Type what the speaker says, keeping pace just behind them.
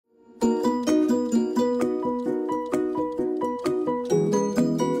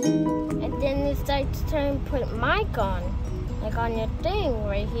turn put mic on, like on your thing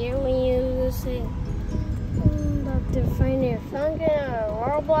right here when you say Dr. Funny Funkin'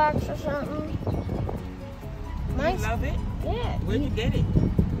 or Roblox or something. You love it? Yeah. Where'd you get it?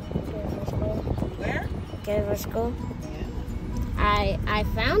 Where? Gator School. Yeah. I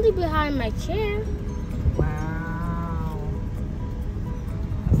found it behind my chair. Wow.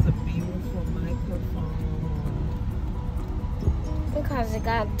 That's a beautiful microphone. Because it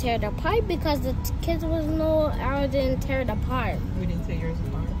got teared apart because the kids was I didn't tear it apart. We didn't tear yours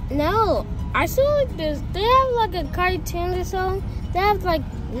apart? No. I saw like this. They have like a cartoon or something. They have like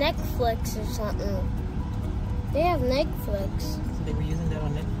Netflix or something. They have Netflix. So they were using that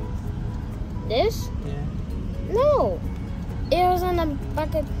on Netflix? This? Yeah. No. It was on the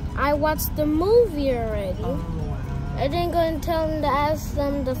bucket. I watched the movie already. Oh, wow. I didn't go and tell them to ask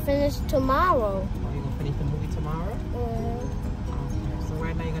them to finish tomorrow. Are you going to finish the movie tomorrow? Mm-hmm. Okay. So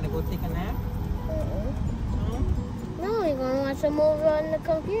right now you're going to go take a nap? Mm-hmm. Huh? No, we're going to watch a movie on the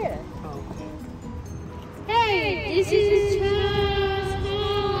computer. Okay. Hey, this is Charles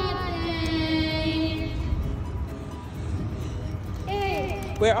Holiday.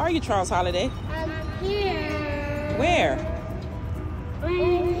 Hey. Where are you, Charles Holiday? I'm here. Where?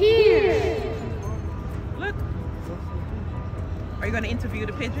 I'm here. Look. Are you going to interview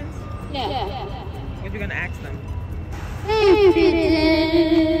the pigeons? Yeah. What are you going to ask them? Hey, pigeon.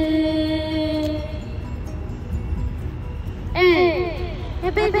 Hey,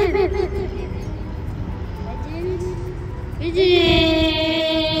 pigeon.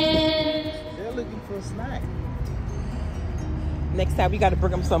 They're looking for a snack. Next time we got to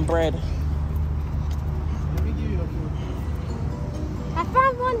bring them some bread. Let me give you the food. I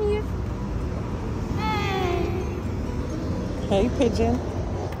found one here. Hey. Hey, pigeon.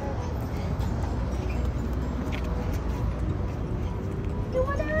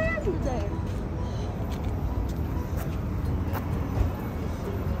 What happened there?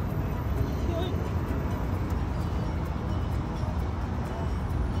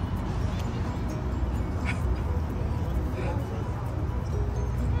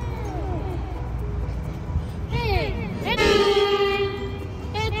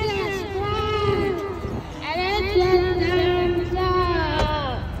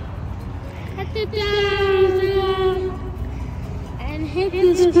 And hit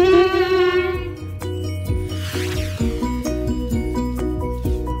the subscribe.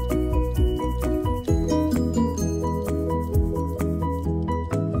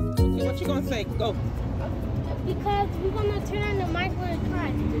 What you going to say? Go. Because we're gonna turn on the microwave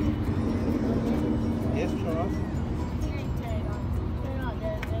twice. Yes, Charles. Turn it on. Turn it on.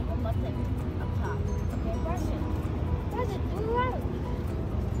 There's a button up top. Okay, press it. Press it. Do it right.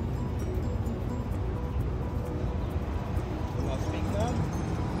 Now speak up.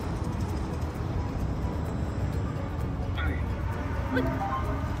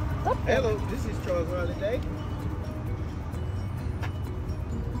 Hello, this is Charles Holiday.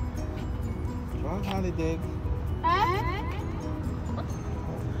 Charles Holiday. Huh?